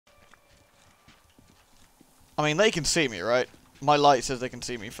I mean, they can see me, right? My light says they can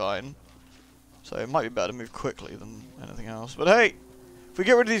see me fine. So it might be better to move quickly than anything else. But hey, if we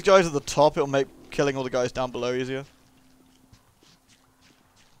get rid of these guys at the top, it'll make killing all the guys down below easier.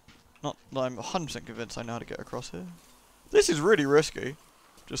 Not that I'm 100% convinced I know how to get across here. This is really risky.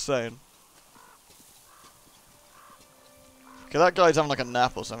 Just saying. Okay, that guy's having like a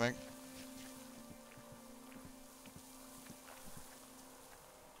nap or something.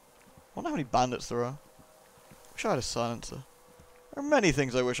 I wonder how many bandits there are. Wish I had a silencer. There are many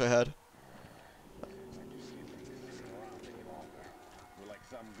things I wish I had.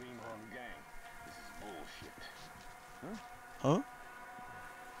 Huh?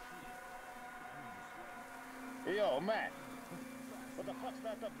 Hey, yo, Matt. What the fuck's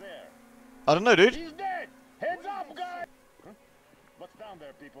that up there? I don't know, dude. He's dead! Heads up, guys! Huh? What's down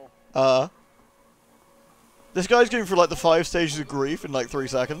there, people? This guy's going through like the 5 stages of grief in like 3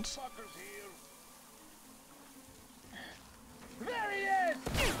 seconds. There he is!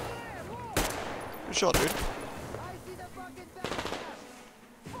 Good shot, dude. I see the fucking bastard!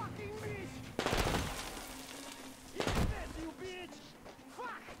 Fucking bitch! Eat this, you bitch!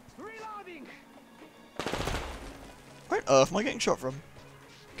 Fuck! Reloading! Where on earth am I getting shot from?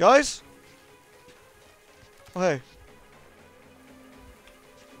 Guys? Oh, hey.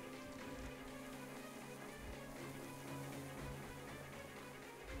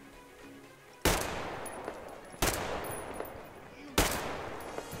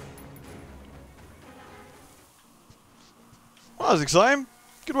 Well, that was exciting.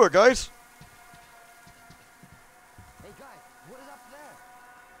 Good work, guys. Hey, guys, what is up there?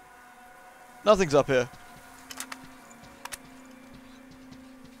 Nothing's up here.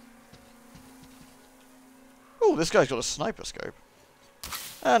 Oh, this guy's got a sniper scope.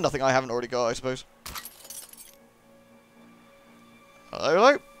 And nothing I haven't already got, I suppose. Hello,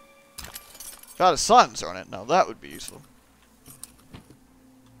 hello. Got a silencer on it. Now that would be useful.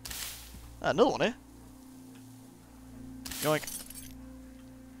 Another one here. Yoink.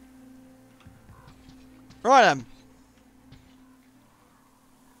 Right then.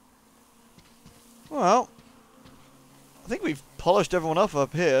 Well, I think we've polished everyone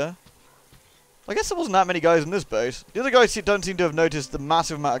up here. I guess there wasn't that many guys in this base. The other guys don't seem to have noticed the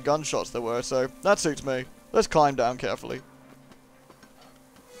massive amount of gunshots there were, so that suits me. Let's climb down carefully.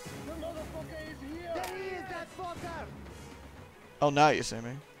 The motherfucker is here! There he is, that fucker! Oh, now you see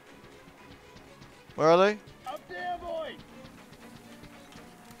me. Where are they? Up there, boy!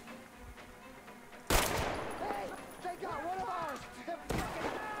 Hey! They got one of ours! The fucking...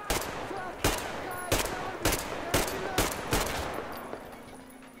 Fuck!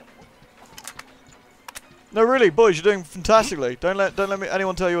 Guys, No, really, boys, you're doing fantastically. Don't let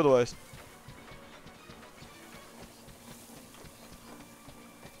anyone tell you otherwise.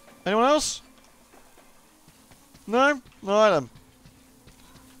 Anyone else? No? Alright then.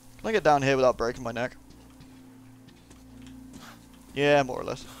 Can I get down here without breaking my neck? Yeah, more or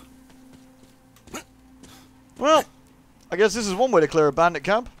less. Well, I guess this is one way to clear a bandit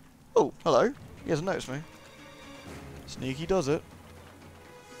camp. Oh, hello. He hasn't noticed me. Sneaky does it.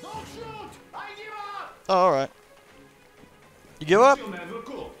 Don't shoot! I give up! Oh, alright. You give up? Chill, man. We're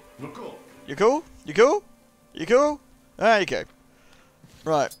cool. We're cool. You cool? You cool? You cool? There you go.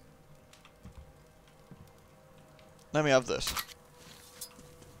 Right. Let me have this.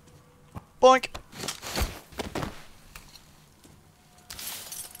 Boink!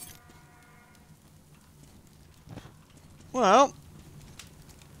 Well.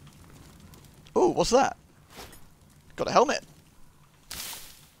 Ooh, what's that? Got a helmet.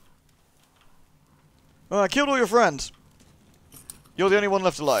 I killed all your friends. You're the only one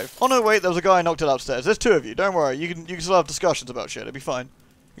left alive. Oh no, wait, there was a guy I knocked out upstairs. There's 2 of you. Don't worry. You can still have discussions about shit. It'll be fine.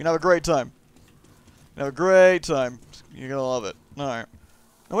 You can have a great time. You can have a great time. You're gonna love it. Alright.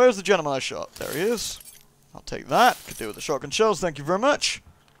 Now where's the gentleman I shot? There he is. I'll take that. Could do with the shotgun shells. Thank you very much.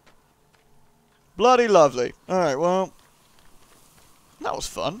 Bloody lovely. Alright, well. That was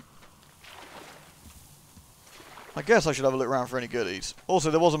fun. I guess I should have a look around for any goodies.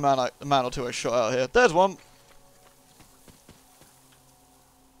 Also, there was a man or two I shot out here. There's one.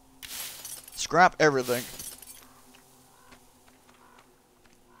 Scrap everything.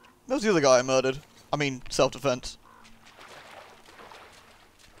 That was the other guy I murdered. I mean, self-defense.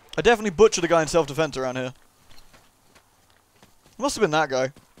 I definitely butchered a guy in self-defense around here. Must have been that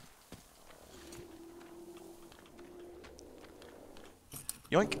guy.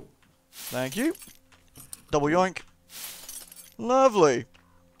 Yoink. Thank you. Double yoink. Lovely.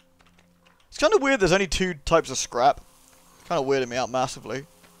 It's kind of weird there's only 2 types of scrap. Kind of weirded me out massively.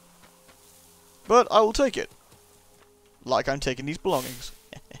 But I will take it. Like I'm taking these belongings.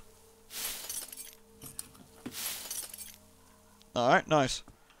 Alright, nice.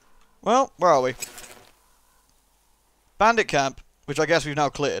 Well, where are we? Bandit camp, which I guess we've now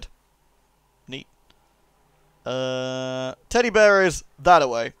cleared. Neat. Teddy bear is that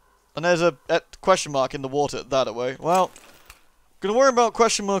away. And there's a question mark in the water that away. Well, gonna worry about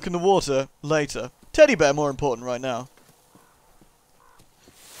question mark in the water later. Teddy bear more important right now.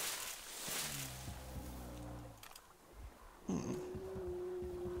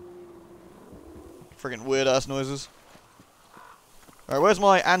 Friggin' weird ass noises. Alright, where's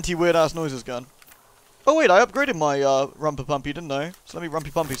my anti-weird ass noises gun? Oh wait, I upgraded my Rumpy Pumpy, didn't I? So let me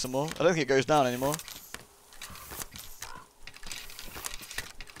Rumpy Pumpy some more. I don't think it goes down anymore.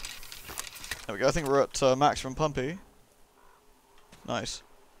 There we go, I think we're at max from Pumpy. Nice.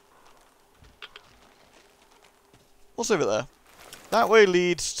 What's over there? That way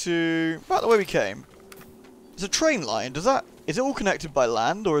leads to about the way we came. There's a train line. Is it all connected by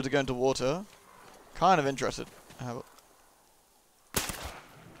land or is it going to water? Kind of interested.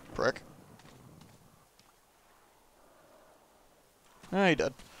 Prick. Ah, he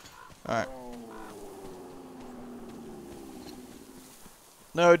dead. Alright.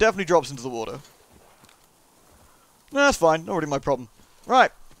 No, it definitely drops into the water. No, that's fine. Not really my problem.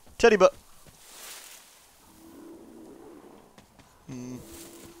 Right. Teddy butt.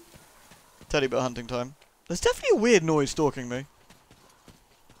 Teddy bear hunting time. There's definitely a weird noise stalking me.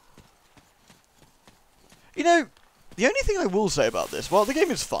 You know, the only thing I will say about this, while the game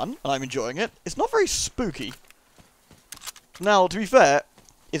is fun, and I'm enjoying it, it's not very spooky. Now, to be fair,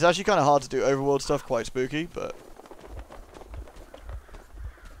 it's actually kind of hard to do overworld stuff quite spooky, but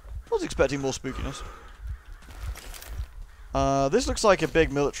I was expecting more spookiness. This looks like a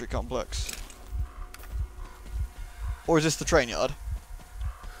big military complex. Or is this the train yard?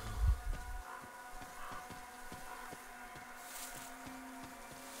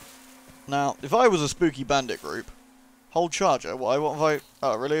 Now, if I was a spooky bandit group, hold charger. Why? What have I?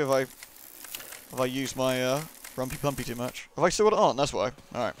 Oh, really? Have I used my Rumpy Pumpy too much? Have I still got it on? That's why.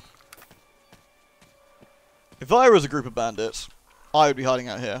 All right. If I was a group of bandits, I would be hiding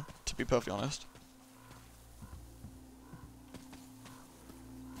out here. To be perfectly honest.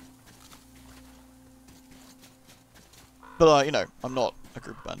 But you know, I'm not a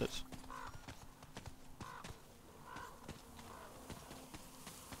group of bandits.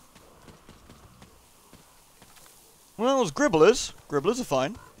 Well, there's gribblers. Gribblers are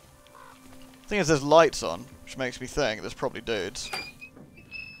fine. The thing is, there's lights on, which makes me think there's probably dudes.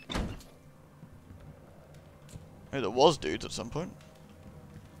 Maybe there was dudes at some point.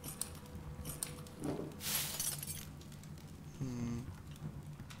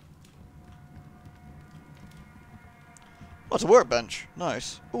 Oh, it's a workbench.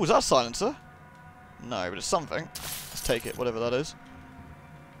 Nice. Oh, is that a silencer? No, but it's something. Let's take it, whatever that is.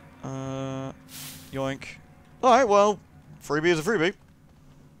 Yoink. Alright, well, freebie is a freebie.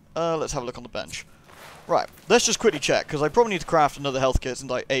 Let's have a look on the bench. Right, let's just quickly check, because I probably need to craft another health kit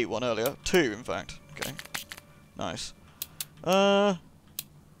since I ate one earlier. 2, in fact. Okay. Nice. I'm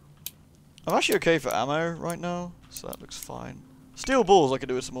actually okay for ammo right now, so that looks fine. Steel balls, I could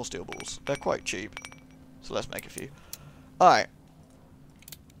do with some more steel balls. They're quite cheap, so let's make a few. Alright.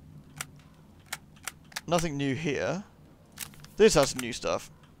 Nothing new here. This has some new stuff.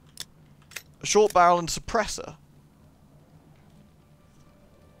 A short barrel and suppressor.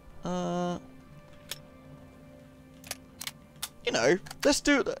 You know, let's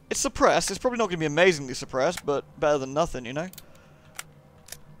do it. It's suppressed. It's probably not going to be amazingly suppressed, but better than nothing, you know.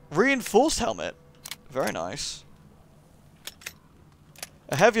 Reinforced helmet. Very nice.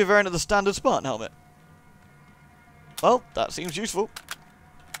 A heavier variant of the standard Spartan helmet. Well, that seems useful.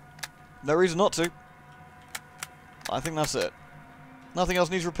 No reason not to. I think that's it. Nothing else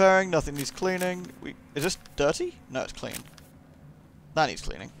needs repairing, nothing needs cleaning. Is this dirty? No, it's clean. That needs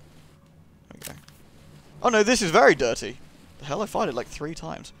cleaning. Okay. Oh no, this is very dirty. The hell, I fired it like 3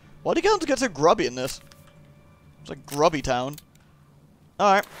 times. Why did you get so grubby in this? It's like grubby town.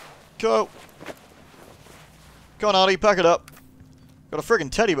 Alright. Go. Come on, Artie, pack it up. Got a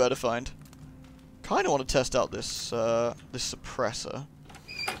friggin' teddy bear to find. Kinda want to test out this this suppressor.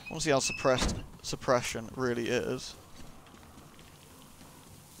 I want to see how suppression really is.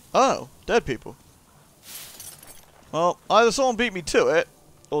 Oh, dead people. Well, either someone beat me to it,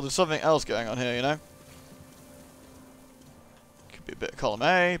 or there's something else going on here, you know? Could be a bit of column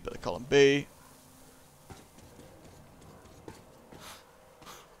A, a bit of column B.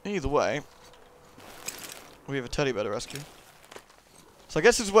 Either way, we have a teddy bear to rescue. So I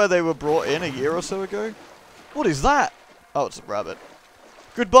guess this is where they were brought in a year or so ago. What is that? Oh, it's a rabbit.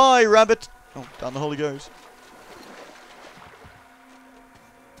 Goodbye, rabbit! Oh, down the hole he goes.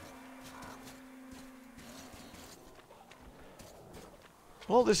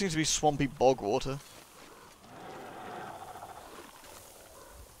 Well, this seems to be swampy bog water.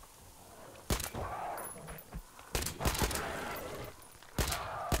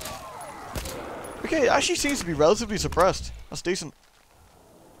 Okay, it actually seems to be relatively suppressed. That's decent.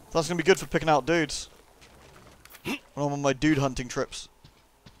 That's gonna be good for picking out dudes when I'm on my dude hunting trips.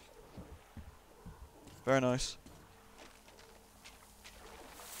 Very nice.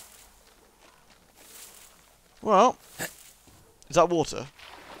 Well, is that water?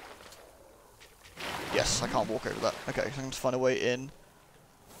 Yes, I can't walk over that. Okay, so I'm going to find a way in.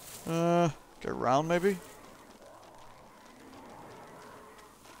 Go round maybe?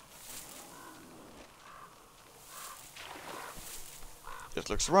 This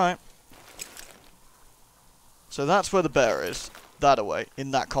looks right. So that's where the bear is. That away,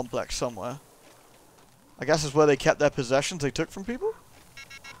 in that complex somewhere. I guess is where they kept their possessions they took from people?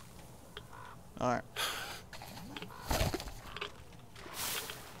 Alright.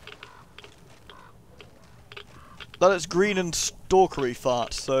 That is green and stalkery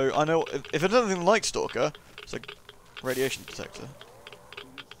fart, so I know if it's anything like Stalker, it's a radiation detector.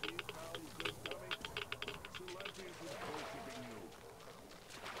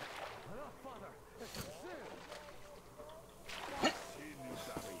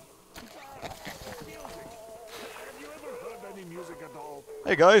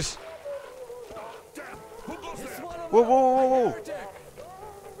 Hey guys! Whoa, whoa, whoa, whoa!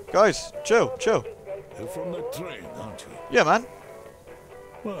 Guys, chill, chill. You're from the train, aren't you? Yeah, man.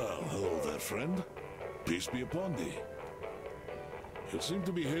 Well, hello there, friend. Peace be upon thee. You seem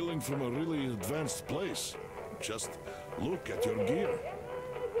to be hailing from a really advanced place. Just look at your gear.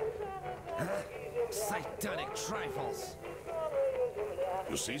 Satanic trifles.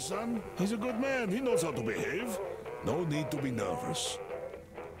 You see, son? He's a good man. He knows how to behave. No need to be nervous.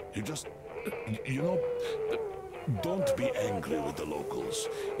 You just... You know... Don't be angry with the locals.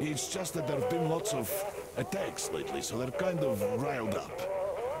 It's just that there have been lots of attacks lately, so they're kind of riled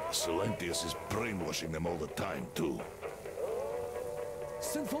up. Silentius is brainwashing them all the time, too.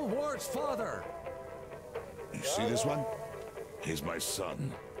 Sinful words, father. You see this one? He's my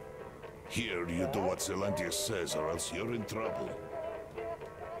son. Here you do what Silentius says, or else you're in trouble.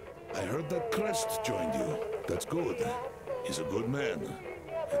 I heard that Crest joined you. That's good. He's a good man.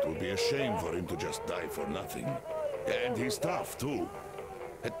 It would be a shame for him to just die for nothing. And he's tough, too.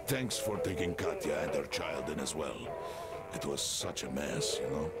 And thanks for taking Katya and her child in as well. It was such a mess, you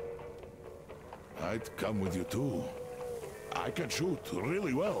know. I'd come with you, too. I can shoot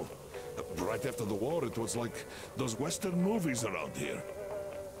really well. Right after the war, it was like those Western movies around here.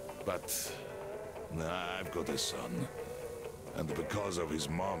 But nah, I've got a son. And because of his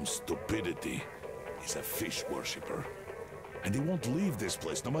mom's stupidity, he's a fish worshipper. And he won't leave this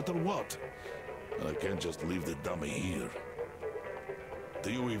place, no matter what. And I can't just leave the dummy here.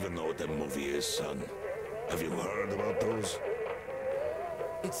 Do you even know what that movie is, son? Have you heard about those?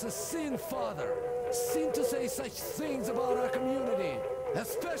 It's a sin, father. Sin to say such things about our community,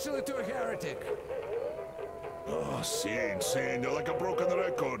 especially to a heretic. Oh, sin, you're like a broken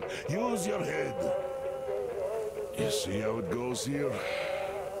record. Use your head. You see how it goes here?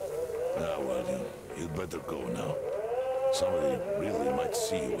 Ah, well, you'd better go now. Somebody really might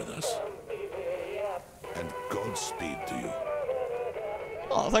see you with us. And Godspeed to you.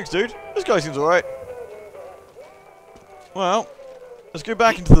 Oh, thanks, dude. This guy seems alright. Well, let's go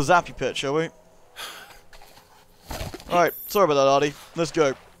back into the Zappy pit, shall we? Alright, sorry about that, Artie. Let's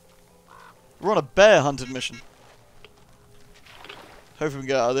go. We're on a bear hunted mission. Hopefully we can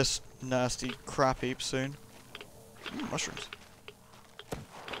get out of this nasty crap heap soon. Mushrooms.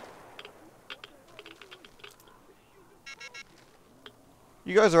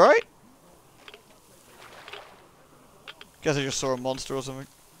 You guys alright? Guess I just saw a monster or something.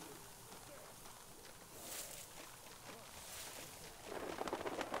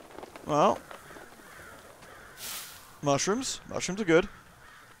 Well. Mushrooms. Mushrooms are good.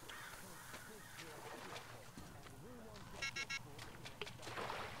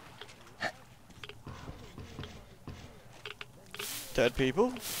 Dead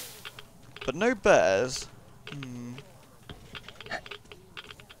people. But no bears.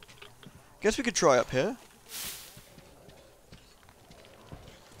 Guess we could try up here.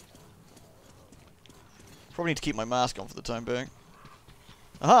 Probably need to keep my mask on for the time being.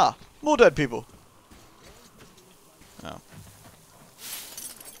 Aha! More dead people! Oh.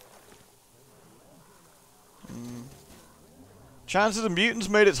 Chances of mutants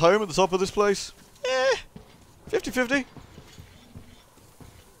made its home at the top of this place? 50-50.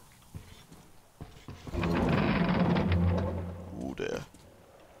 Oh dear.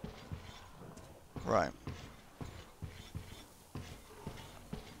 Right.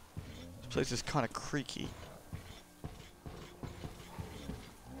 This place is kind of creaky.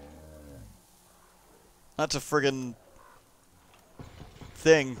 That's a friggin'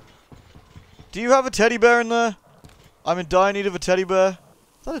 thing. Do you have a teddy bear in there? I'm in dire need of a teddy bear.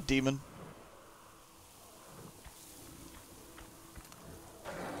 Is that a demon?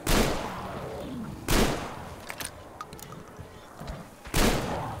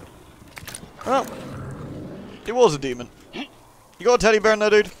 Oh. It was a demon. You got a teddy bear in there,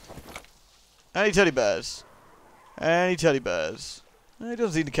 dude? Any teddy bears? Any teddy bears? He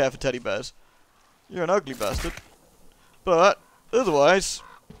doesn't seem to care for teddy bears. You're an ugly bastard. But, otherwise,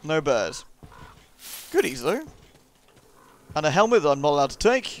 no bears. Goodies, though. And a helmet that I'm not allowed to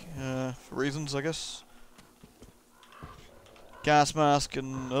take. For reasons, I guess. Gas mask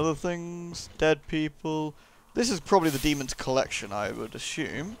and other things. Dead people. This is probably the demon's collection, I would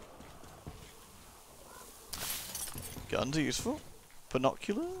assume. Guns are useful.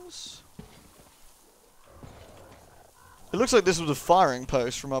 Binoculars. It looks like this was a firing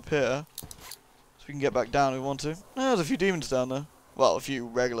post from up here. So we can get back down if we want to. There's a few demons down there. Well, a few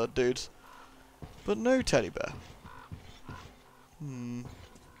regular dudes. But no teddy bear.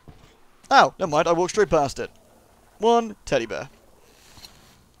 Oh, never mind. I walked straight past it. One teddy bear.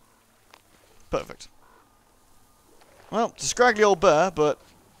 Perfect. Well, it's a scraggly old bear, but...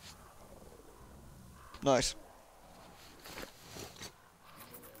 nice.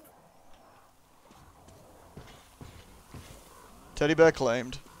 Teddy bear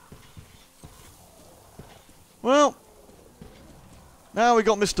claimed. Well, now we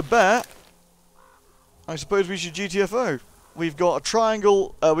got Mr. Bear. I suppose we should GTFO. We've got a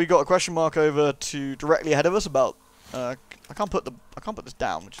triangle. We've got a question mark over to directly ahead of us. About I can't put this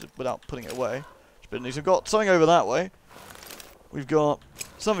down, which is without putting it away. It's a bit neat. We've got something over that way. We've got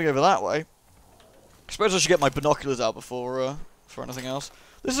something over that way. I suppose I should get my binoculars out before for anything else.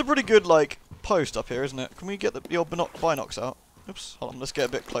 This is a pretty good like post up here, isn't it? Can we get the old binocs out? Oops, hold on, let's get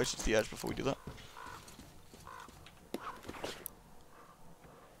a bit closer to the edge before we do that.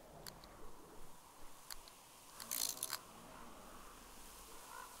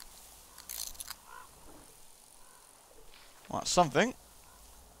 Well, that's something.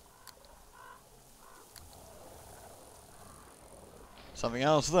 Something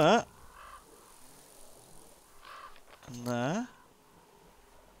else there. And there.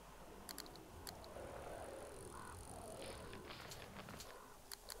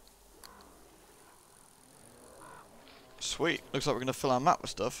 Sweet. Looks like we're going to fill our map with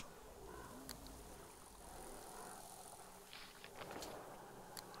stuff.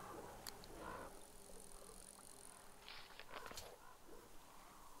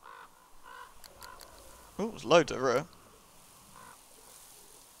 Oh, there's loads over here.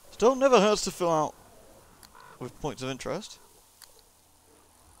 Still never hurts to fill out with points of interest.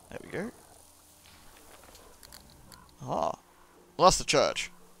 There we go. Ah. Well, that's the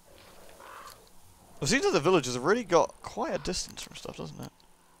church. It seems like the villages have really got quite a distance from stuff, doesn't it?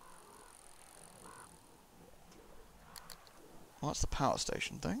 Well, that's the power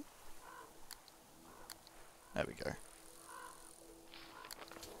station thing. There we go.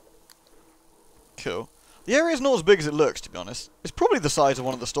 Cool. The area is not as big as it looks, to be honest. It's probably the size of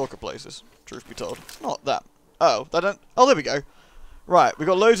one of the stalker places, truth be told. It's not that. Oh, they don't... oh, there we go. Right, we've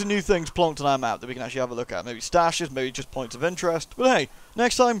got loads of new things plonked on our map that we can actually have a look at. Maybe stashes, maybe just points of interest. But hey,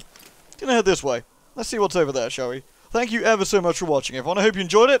 next time, gonna head this way. Let's see what's over there, shall we? Thank you ever so much for watching, everyone. I hope you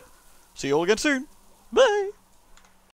enjoyed it. See you all again soon. Bye!